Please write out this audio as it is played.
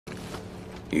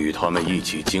与他们一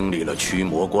起经历了驱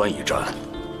魔关一战，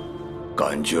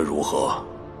感觉如何？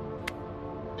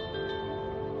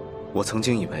我曾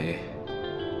经以为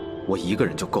我一个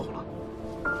人就够了，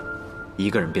一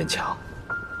个人变强，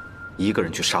一个人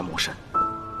去杀魔神，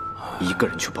一个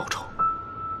人去报仇。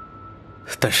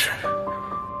但是，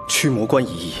驱魔关一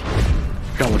役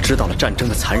让我知道了战争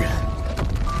的残忍，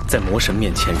在魔神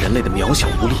面前，人类的渺小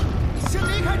无力。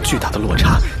巨大的落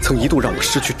差曾一度让我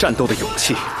失去战斗的勇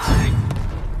气。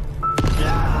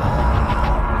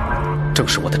正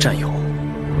是我的战友，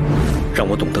让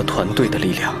我懂得团队的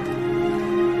力量。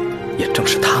也正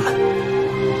是他们，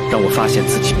让我发现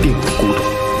自己并不孤独。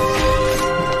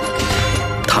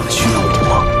他们需要我，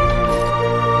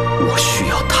我需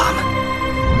要他们。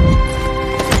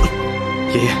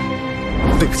爷爷，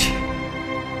对不起，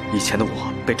以前的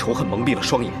我被仇恨蒙蔽了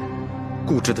双眼，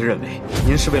固执地认为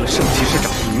您是为了圣骑士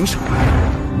长的名声，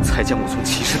才将我从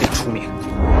骑士队出名，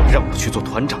让我去做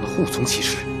团长的护从骑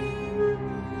士。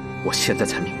我现在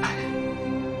才明白，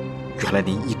原来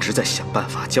您一直在想办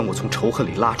法将我从仇恨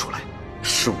里拉出来，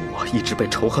是我一直被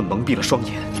仇恨蒙蔽了双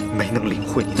眼，没能领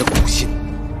会您的苦心。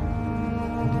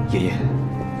爷爷，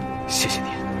谢谢您，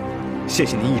谢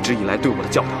谢您一直以来对我的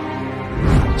教导。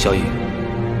小雨，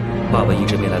爸爸一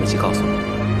直没来得及告诉你，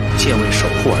剑为守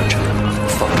护而战，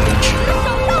方为止啊！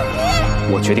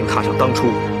我决定踏上当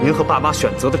初您和爸妈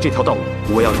选择的这条道路，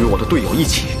我要与我的队友一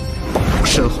起保护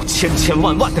身后千千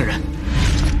万万的人。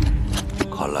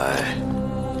看来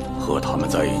和他们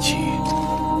在一起，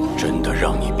真的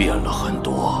让你变了很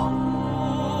多。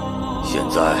现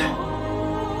在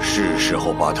是时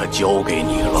候把它交给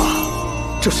你了。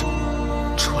这是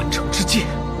传承之戒。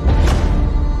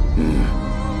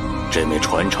这枚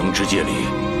传承之戒里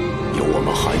有我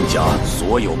们韩家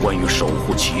所有关于守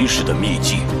护骑士的秘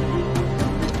籍，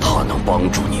它能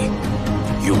帮助你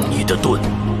用你的盾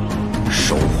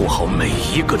守护好每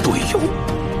一个队友。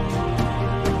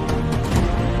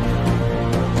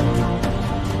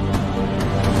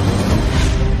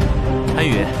韩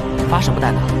宇，发什么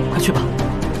呆呢？快去吧！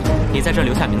你在这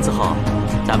留下名字后，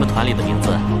咱们团里的名字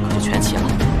可就全齐了。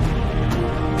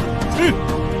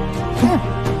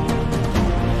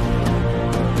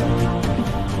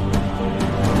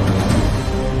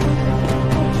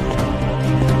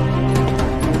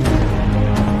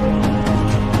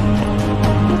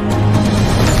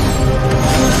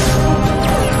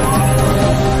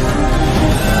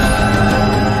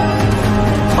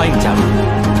欢迎加入。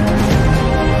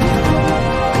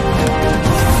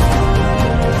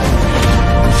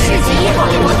世纪1号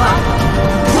猎魔团，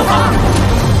出发！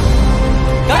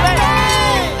干杯！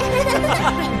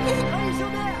兄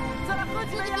弟，再来喝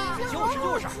几杯呀！就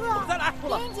是，我们再来。不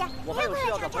了，我还有事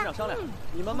要找团长商量，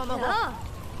你们慢慢喝。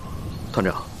团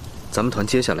长，咱们团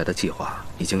接下来的计划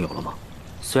已经有了吗？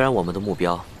虽然我们的目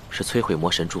标是摧毁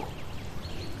魔神柱，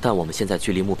但我们现在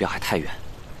距离目标还太远，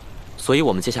所以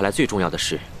我们接下来最重要的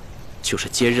事，就是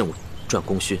接任务、赚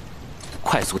功勋，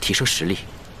快速提升实力。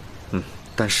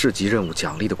但市级任务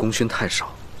奖励的功勋太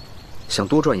少，想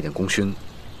多赚一点功勋，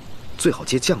最好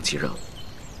接降级任务。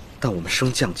但我们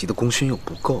升降级的功勋又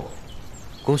不够，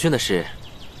功勋的事，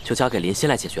就交给林欣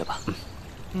来解决吧。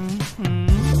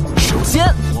首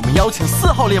先，我们邀请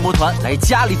4号猎魔团来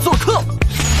家里做客。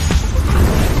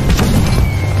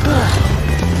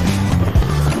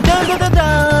当当当当！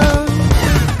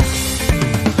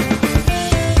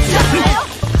加油！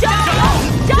加油！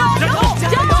加油！加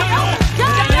油！加油！加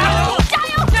油！加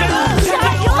油！加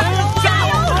油！加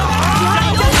油！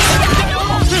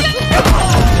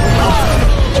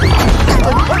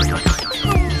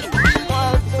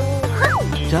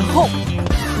然后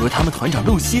和他们团长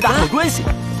露西打好关系，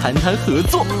谈谈合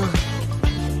作，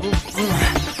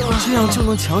这样就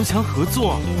能强合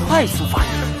作，快速发展。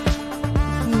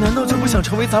你难道就不想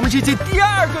成为咱们这届第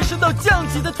2个升到降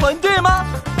级的团队吗？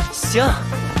行，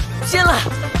信了，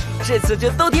这次就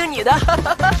都听你的。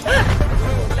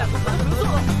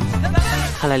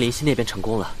看来林夕那边成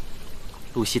功了，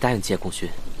露西答应接功勋，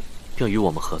并与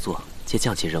我们合作接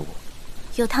降级任务。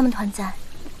有他们团在，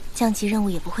降级任务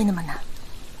也不会那么难。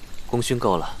功勋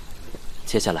够了，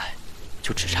接下来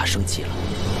就只差升级了。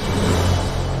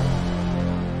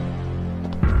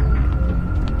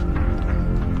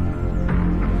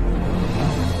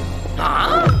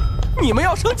啊！你们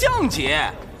要升降级？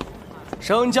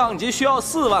升降级需要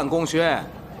4万功勋，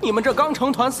你们这刚成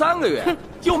团3个月，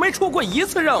又没出过1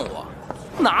次任务，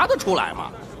拿得出来吗？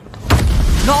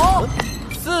能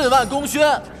，4万功勋，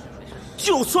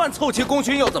就算凑齐功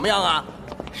勋又怎么样啊？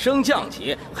升降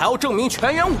级还要证明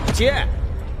全员5阶。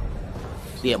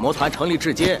猎魔团成立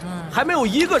至今，还没有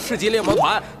1个市级猎魔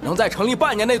团能在成立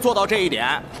半年内做到这一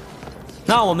点。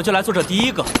那我们就来做这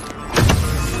第1个。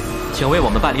请为我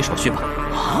们办理手续吧。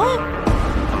啊！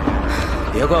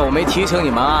别怪我没提醒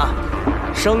你们啊，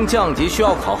升降级需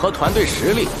要考核团队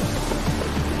实力。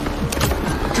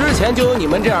之前就有你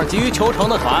们这样急于求成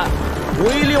的团，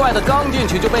无一例外的刚进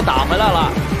去就被打回来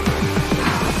了。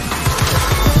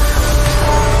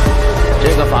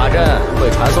这个法阵会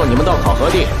传送你们到考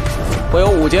核地，会有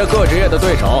5节各职业的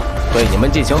对手对你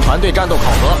们进行团队战斗考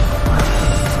核。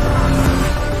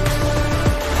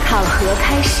考核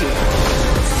开始。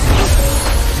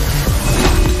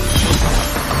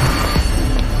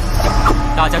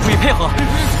大家注意配合。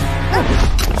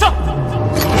上！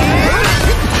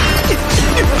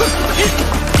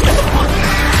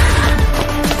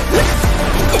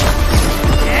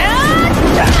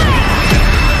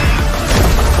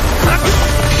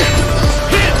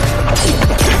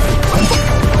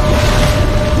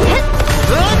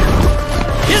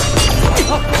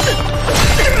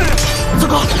糟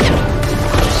糕！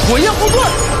火焰护盾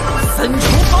，3重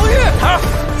防御，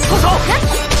出手！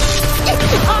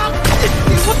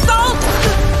我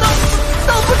挡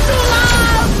不住了！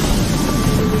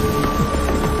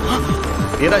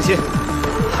别担心，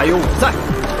还有我在。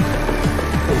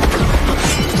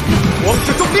光之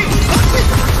重力，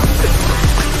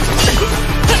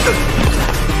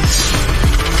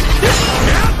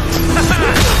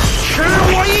吃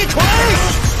我一锤！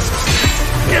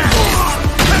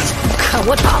看我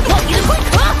打爆你的龟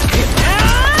壳！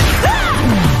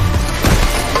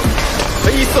黑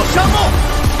色沙漠。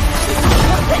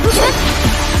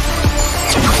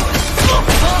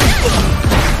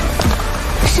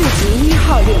市级1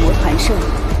号猎魔团胜，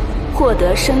获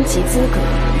得升级资格。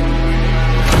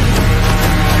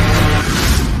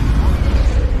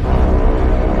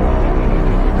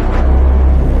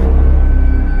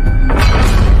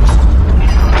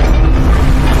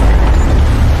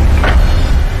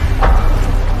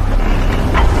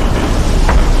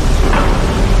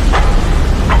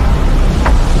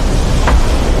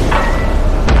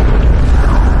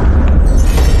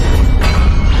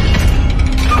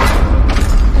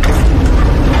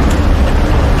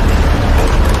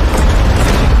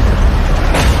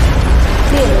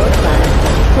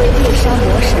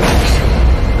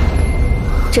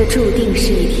这注定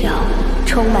是一条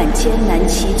充满艰难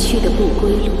崎岖的不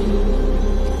归路，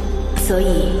所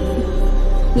以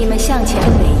你们向前的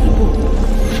每一步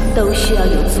都需要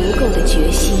有足够的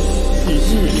决心与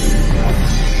毅力。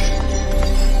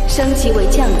升级为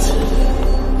降级，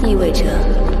意味着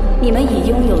你们已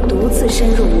拥有独自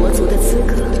深入魔族的资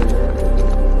格，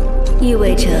意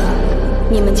味着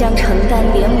你们将承担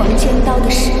联盟尖刀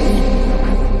的使命，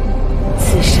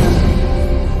此生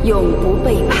永不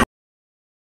背叛。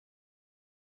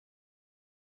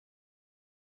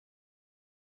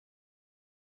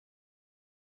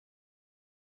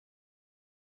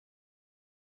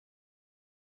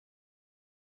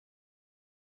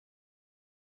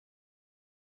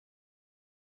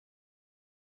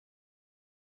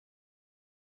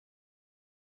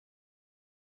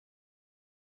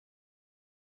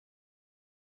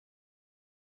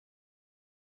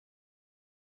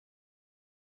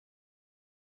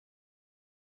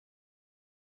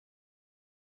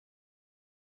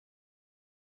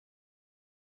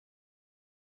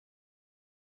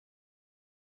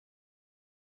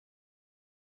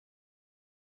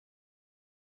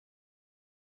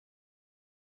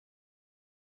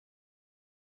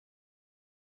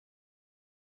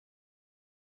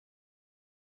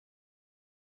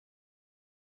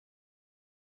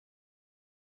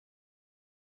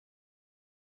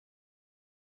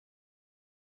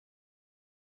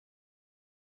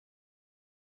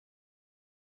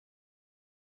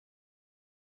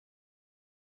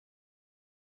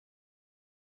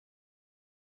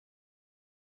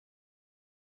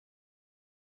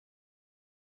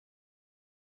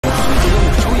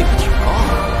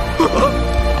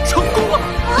成功了！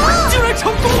竟然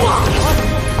成功了！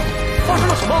发生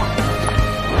了什么？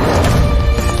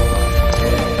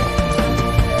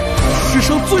史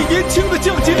上最年轻的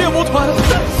降级猎魔团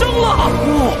诞生了！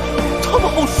哇，他们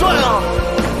好帅啊！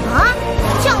啊，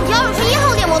降级21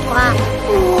号猎魔团！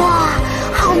哇，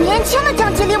好年轻的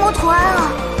降级猎魔团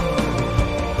啊！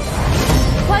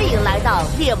欢迎来到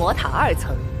猎魔塔2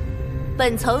层，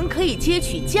本层可以接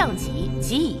取降级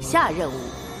及以下任务。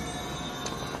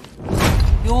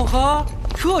哟呵，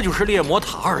这就是猎魔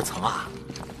塔2层啊！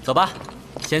走吧，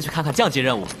先去看看降级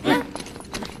任务。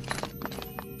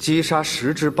击杀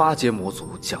10只8阶魔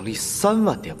族，奖励3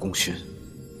万点功勋。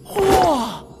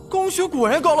哇，功勋果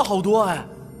然高了好多哎！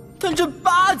但这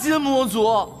8阶魔族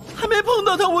还没碰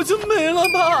到他我就没了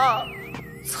吧？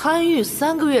参与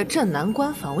3个月镇南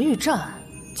关防御战，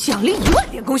奖励1万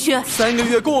点功勋，3个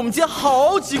月够我们接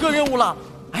好几个任务了。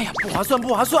哎呀，不划算，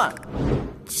不划算！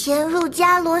潜入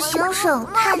伽罗行省，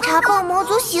探查暴魔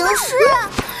族行事，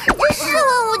这是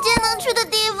我无间能去的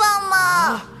地方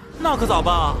吗？那可咋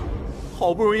办啊？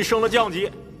好不容易升了降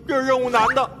级，这任务难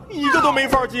的一个都没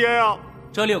法接呀。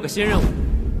这里有个新任务，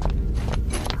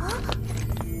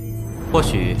或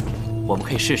许我们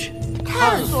可以试试。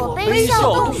探索悲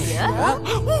笑洞穴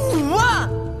，5万！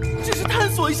这是探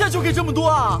索一下就给这么多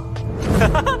啊！哈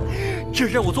哈，这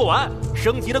任务做完，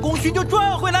升级的功勋就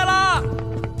赚回来了。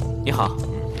你好，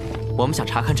我们想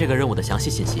查看这个任务的详细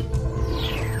信息。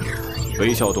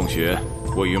悲笑洞穴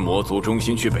位于魔族中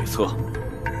心区北侧，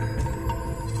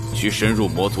需深入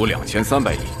魔族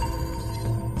2300里。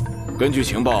根据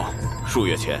情报，数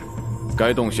月前，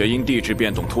该洞穴因地质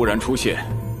变动突然出现，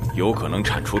有可能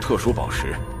产出特殊宝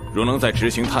石。若能在执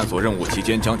行探索任务期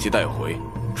间将其带回，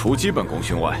除基本功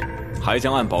勋外，还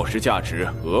将按宝石价值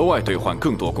额外兑换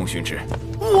更多功勋值。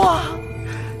哇，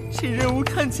这任务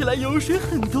看起来油水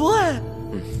很多哎。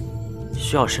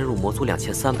需要深入魔族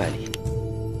2300里，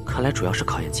看来主要是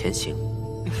考验前行。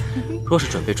若是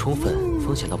准备充分，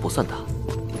风险倒不算大。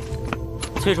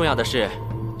最重要的是，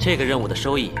这个任务的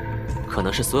收益，可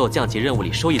能是所有降级任务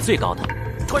里收益最高的。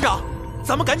团长，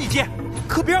咱们赶紧接，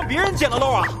可别让别人捡了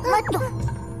漏啊！我懂。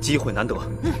机会难得。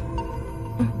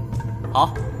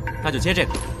好，那就接这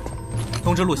个。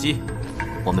通知露西，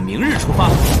我们明日出发。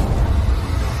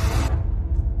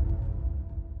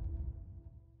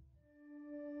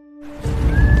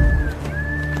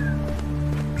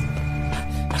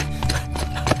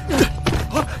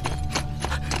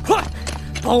快，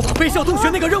帮我把悲笑洞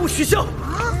穴那个任务取消！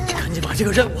赶紧把这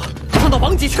个任务放到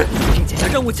王级去，并且将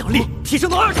任务奖励提升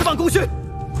到20万功勋。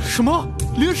什么？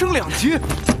连升2级？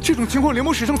这种情况联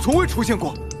盟史上从未出现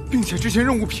过，并且之前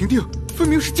任务评定分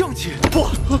明是降级。不，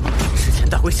之前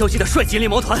带回消息的帅级猎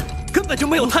魔团根本就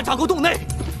没有探查过洞内。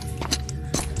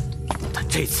但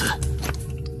这次，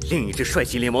另一支帅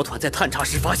级猎魔团在探查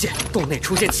时发现洞内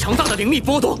出现强大的灵力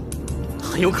波动，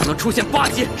很有可能出现8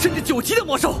级甚至9级的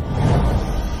魔兽。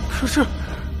可是，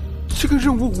这个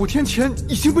任务5天前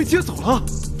已经被接走了。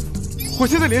我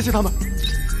现在联系他们。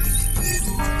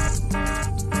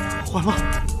完了，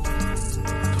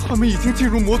他们已经进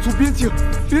入魔族边境，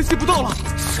联系不到了。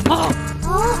什么？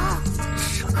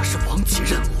这可是王级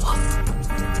任务啊！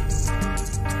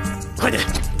快点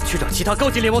去找其他高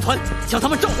级猎魔团，将他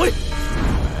们召回。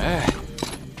哎，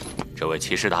这位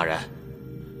骑士大人，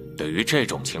对于这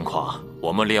种情况，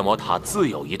我们猎魔塔自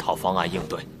有一套方案应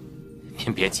对。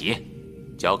您别急，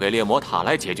交给猎魔塔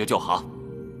来解决就好。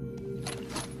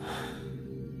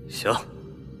行，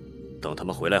等他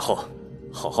们回来后，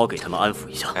好好给他们安抚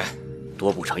一下，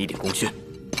多补偿1点功勋。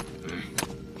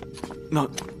那，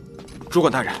主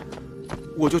管大人，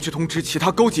我就去通知其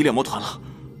他高级猎魔团了。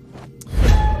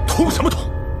通什么通？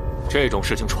这种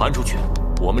事情传出去，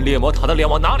我们猎魔塔的脸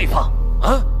往哪里放？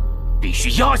啊，必须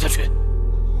压下去。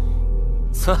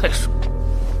再说，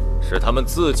是他们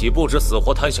自己不知死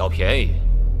活贪小便宜，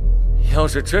要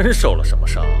是真受了什么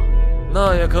伤，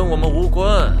那也跟我们无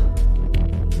关。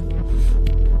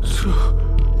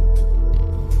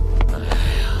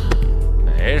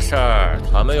没事儿，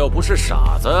他们又不是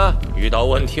傻子，遇到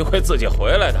问题会自己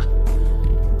回来的。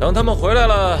等他们回来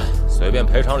了，随便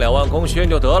赔偿2万功勋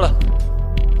就得了。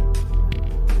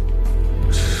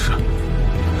是。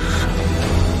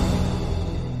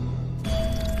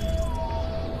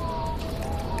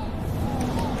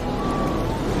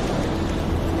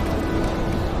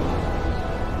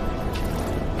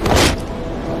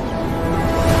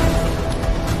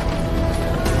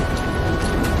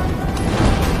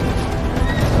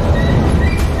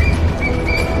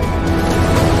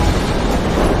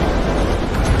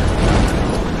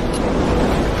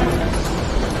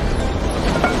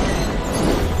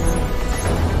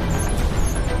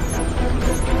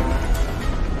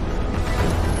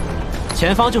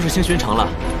前方就是星巡城了，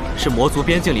是魔族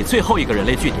边境里最后一个人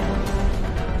类据点。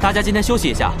大家今天休息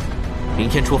一下，明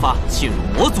天出发进入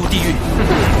魔族地狱。